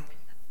honoring.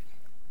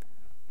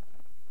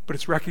 But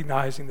it's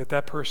recognizing that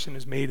that person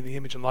is made in the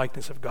image and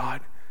likeness of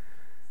God.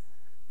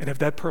 And if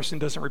that person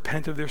doesn't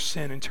repent of their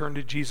sin and turn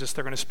to Jesus,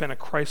 they're going to spend a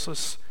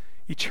Christless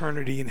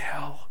eternity in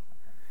hell.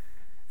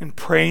 And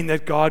praying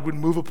that God would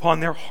move upon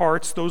their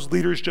hearts, those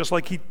leaders, just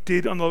like he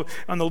did on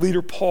the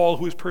leader Paul,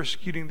 who was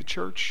persecuting the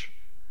church.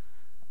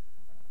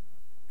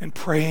 And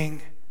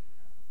praying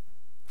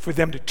for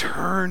them to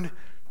turn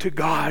to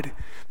God.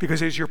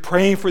 Because as you're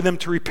praying for them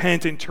to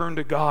repent and turn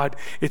to God,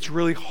 it's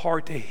really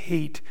hard to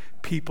hate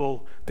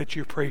people that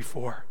you pray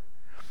for.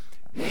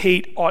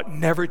 Hate ought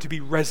never to be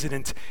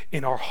resident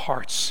in our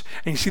hearts.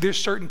 And you see, there's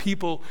certain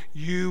people,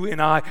 you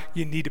and I,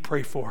 you need to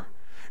pray for.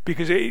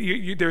 Because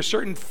there are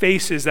certain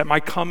faces that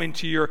might come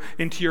into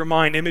your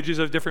mind, images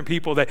of different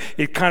people that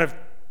it kind of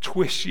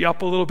twists you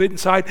up a little bit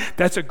inside.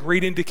 That's a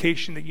great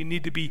indication that you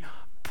need to be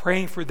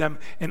praying for them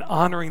and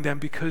honoring them,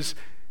 because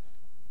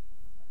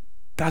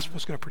that's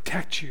what's going to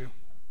protect you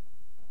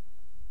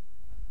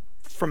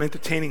from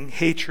entertaining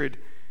hatred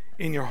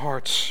in your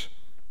hearts.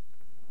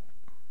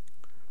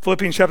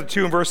 Philippians chapter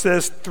 2 and verse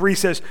 3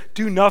 says,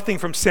 do nothing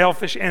from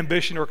selfish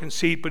ambition or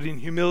conceit, but in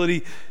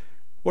humility.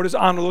 What does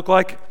honor look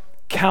like?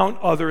 Count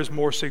others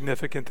more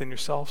significant than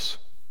yourselves.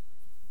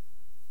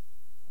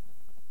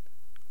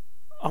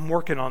 I'm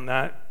working on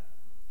that.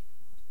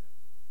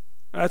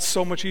 That's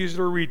so much easier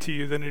to read to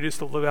you than it is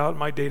to live out in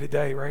my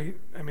day-to-day, right?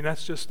 I mean,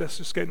 that's just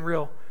getting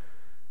real.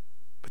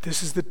 But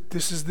this is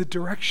the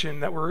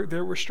direction that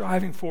we're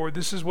striving for.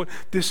 This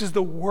is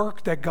the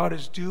work that God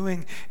is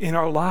doing in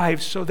our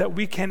lives, so that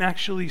we can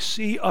actually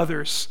see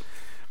others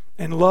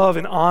and love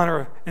and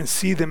honor and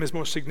see them as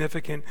more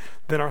significant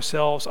than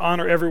ourselves.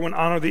 Honor everyone,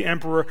 honor the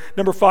emperor.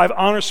 Number 5,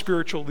 honor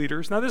spiritual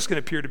leaders. Now, this can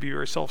appear to be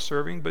very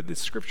self-serving, but the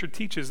scripture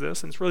teaches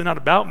this, and it's really not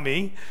about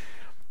me.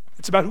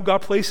 It's about who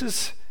God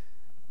places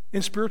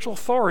in spiritual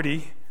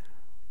authority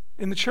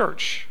in the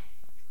church.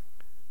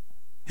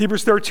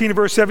 Hebrews 13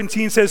 verse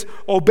 17 says,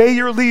 obey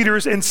your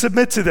leaders and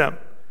submit to them,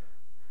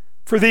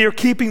 for they are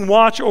keeping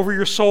watch over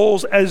your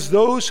souls as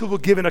those who will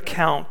give an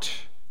account.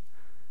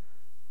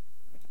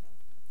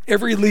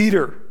 Every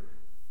leader,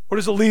 what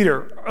is a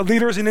leader? A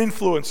leader is an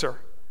influencer.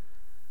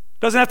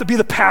 Doesn't have to be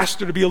the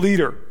pastor to be a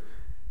leader.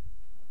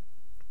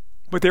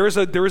 But there is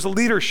a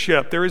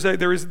leadership.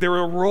 There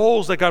are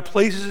roles that God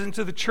places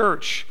into the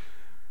church.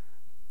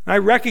 And I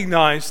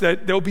recognize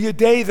that there'll be a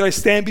day that I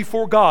stand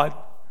before God,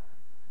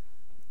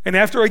 and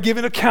after I give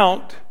an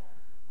account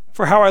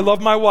for how I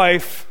love my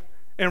wife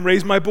and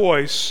raise my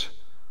boys,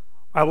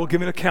 I will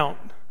give an account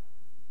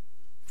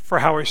for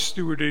how I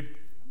stewarded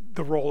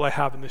the role I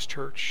have in this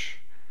church.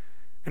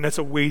 And that's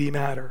a weighty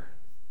matter.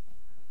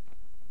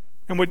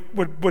 And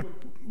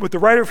what the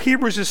writer of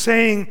Hebrews is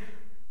saying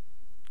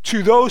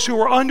to those who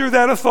are under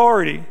that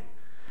authority,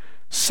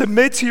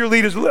 submit to your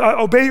leaders,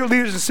 obey your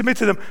leaders and submit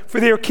to them, for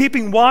they are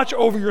keeping watch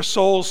over your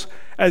souls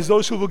as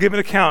those who will give an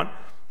account.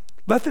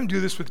 Let them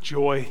do this with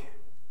joy,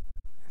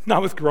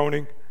 not with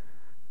groaning,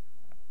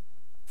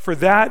 for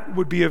that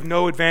would be of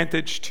no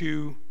advantage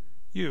to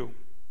you.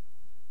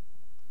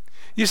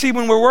 You see,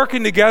 when we're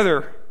working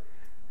together,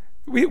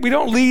 we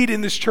don't lead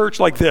in this church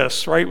like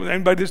this,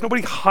 right? But there's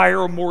nobody higher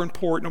or more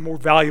important or more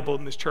valuable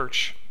in this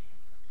church.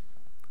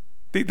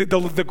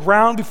 The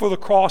ground before the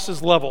cross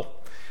is level.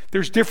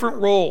 There's different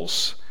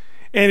roles.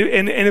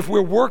 And if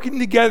we're working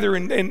together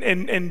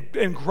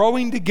and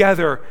growing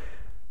together,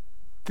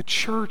 the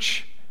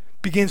church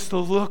begins to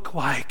look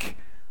like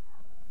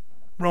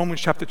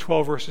Romans chapter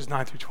 12, verses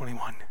 9 through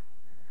 21.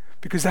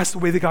 Because that's the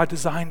way that God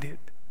designed it.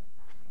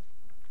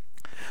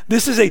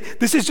 This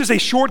is just a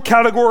short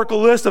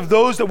categorical list of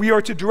those that we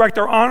are to direct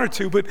our honor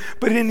to, but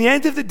in the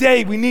end of the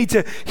day, we need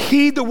to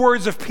heed the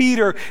words of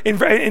Peter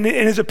in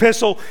his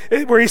epistle,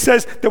 where he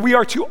says that we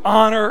are to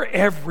honor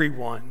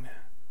everyone.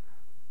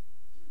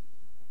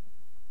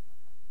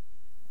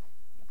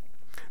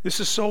 This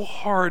is so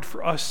hard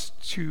for us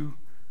to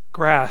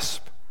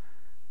grasp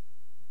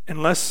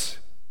unless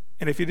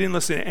And if you didn't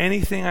listen to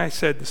anything I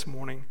said this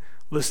morning,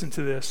 listen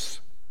to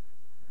this.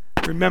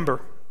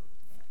 Remember,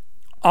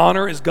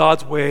 honor is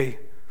God's way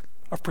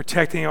of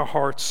protecting our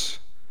hearts,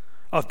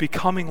 of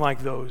becoming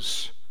like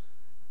those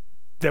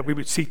that we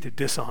would seek to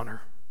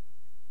dishonor.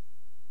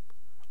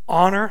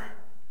 Honor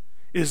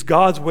is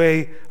God's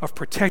way of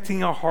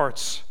protecting our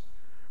hearts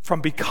from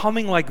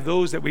becoming like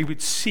those that we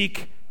would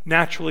seek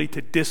naturally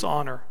to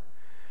dishonor.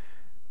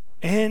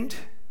 And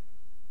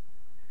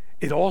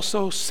it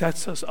also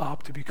sets us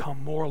up to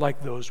become more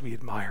like those we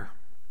admire.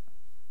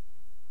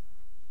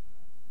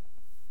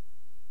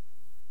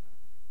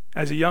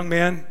 As a young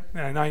man,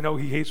 and I know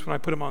he hates when I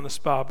put him on the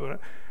spot, but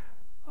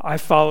I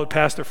followed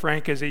Pastor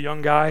Frank as a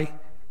young guy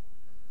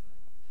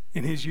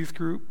in his youth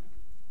group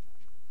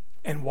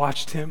and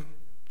watched him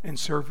and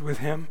served with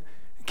him.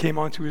 Came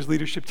onto his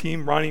leadership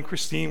team. Ronnie and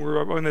Christine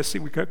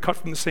we got cut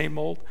from the same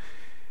mold.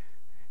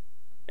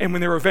 And when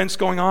there were events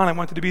going on, I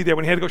wanted to be there.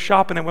 When he had to go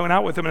shopping, I went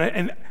out with him.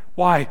 And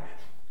why?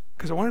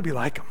 Because I wanted to be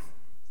like him.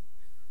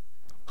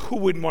 Who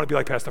wouldn't want to be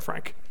like Pastor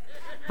Frank?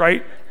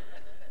 Right?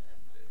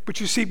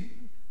 But you see,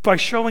 by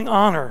showing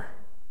honor,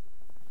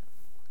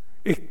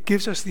 it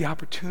gives us the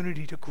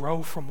opportunity to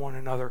grow from one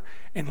another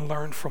and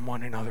learn from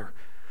one another.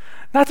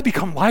 Not to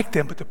become like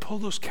them, but to pull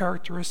those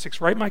characteristics,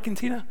 right, Mike and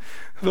Tina?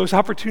 Those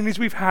opportunities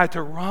we've had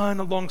to run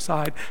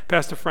alongside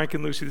Pastor Frank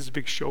and Lucy. This is a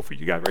big show for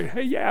you guys, right?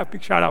 Hey, yeah,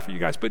 big shout out for you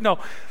guys.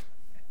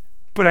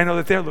 But I know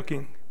that they're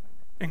looking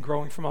and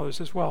growing from others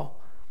as well.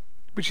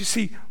 But you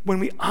see, when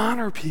we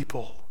honor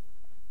people,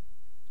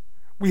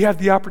 we have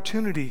the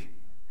opportunity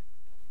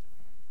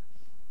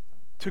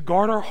to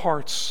guard our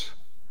hearts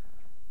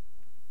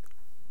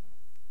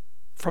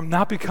from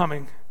not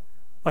becoming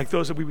like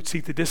those that we would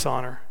seek to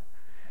dishonor,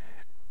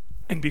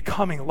 and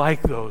becoming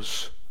like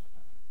those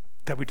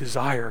that we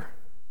desire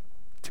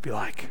to be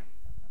like.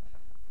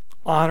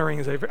 Honor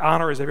is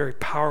a very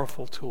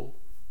powerful tool.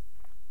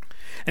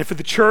 And for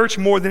the church,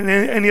 more than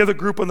any other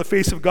group on the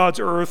face of God's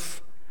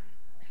earth,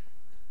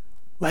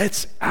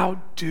 let's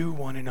outdo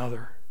one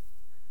another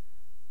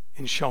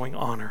in showing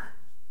honor.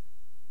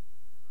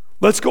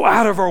 Let's go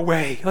out of our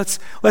way.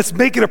 Let's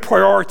make it a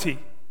priority.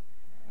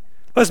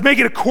 Let's make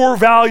it a core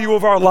value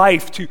of our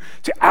life to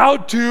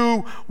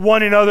outdo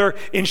one another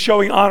in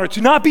showing honor,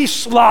 to not be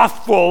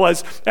slothful,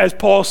 as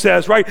Paul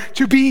says, right?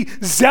 To be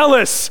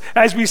zealous,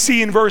 as we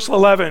see in verse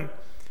 11.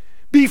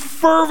 Be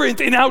fervent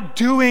in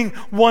outdoing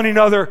one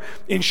another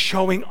in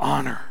showing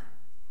honor.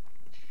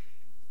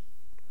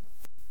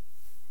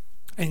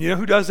 And you know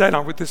who does that?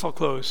 And with this, I'll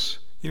close.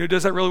 You know who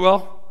does that really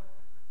well?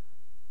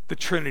 The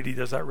Trinity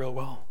does that real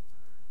well.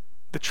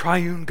 The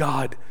triune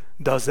God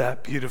does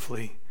that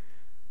beautifully.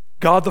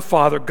 God the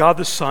Father, God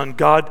the Son,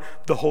 God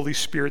the Holy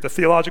Spirit. The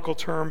theological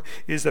term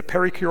is the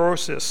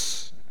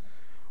perichoresis.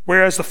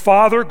 Whereas the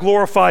Father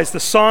glorifies the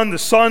Son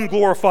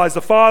glorifies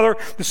the Father,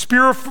 the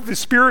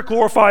Spirit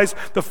glorifies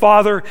the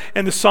Father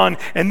and the Son.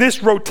 And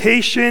this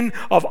rotation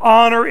of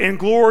honor and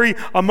glory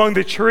among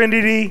the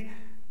Trinity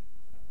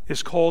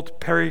is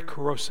called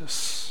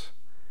perichoresis.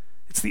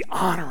 It's the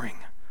honoring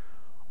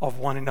of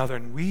one another.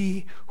 And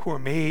we who are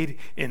made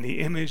in the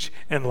image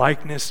and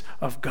likeness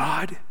of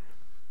God,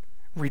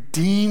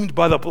 redeemed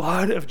by the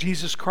blood of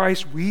Jesus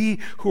Christ, we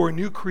who are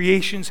new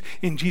creations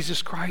in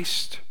Jesus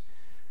Christ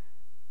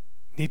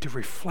need to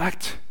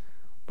reflect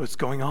what's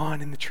going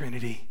on in the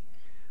Trinity,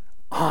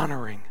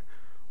 honoring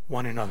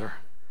one another.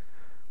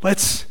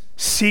 Let's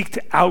seek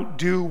to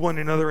outdo one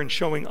another in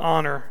showing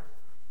honor.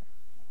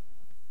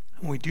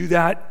 When we do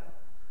that,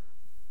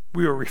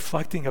 we are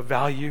reflecting a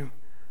value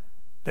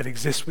that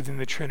exists within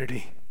the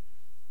Trinity.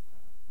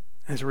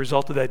 As a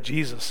result of that,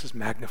 Jesus is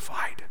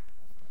magnified.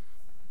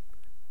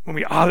 When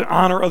we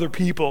honor other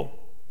people,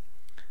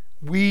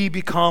 we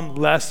become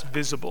less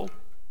visible.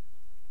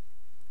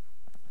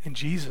 And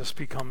Jesus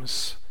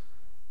becomes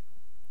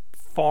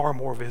far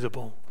more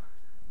visible.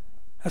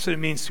 That's what it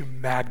means to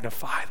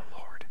magnify the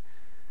Lord.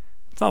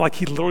 It's not like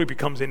he literally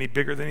becomes any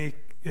bigger than he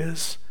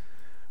is,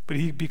 but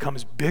he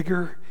becomes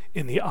bigger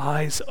in the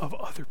eyes of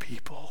other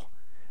people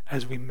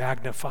as we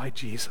magnify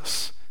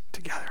Jesus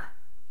together.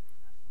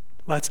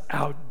 Let's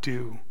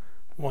outdo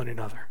one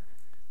another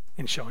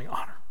in showing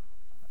honor.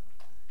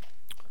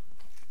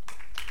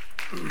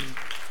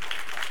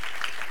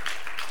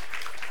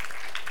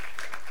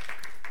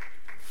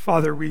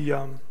 Father, we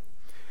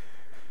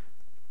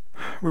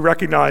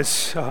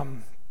recognize,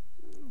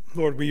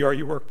 Lord, we are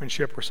your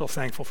workmanship. We're so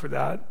thankful for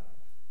that.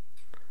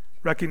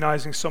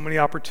 Recognizing so many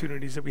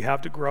opportunities that we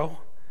have to grow.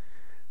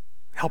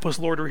 Help us,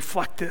 Lord, to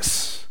reflect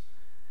this.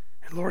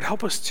 And Lord,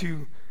 help us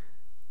to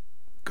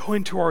go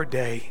into our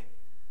day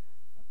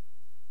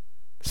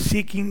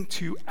seeking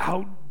to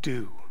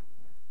outdo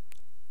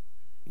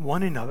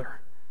one another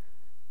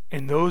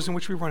and those in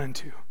which we run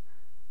into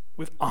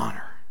with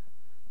honor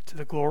to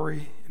the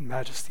glory and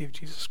majesty of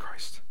Jesus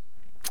Christ.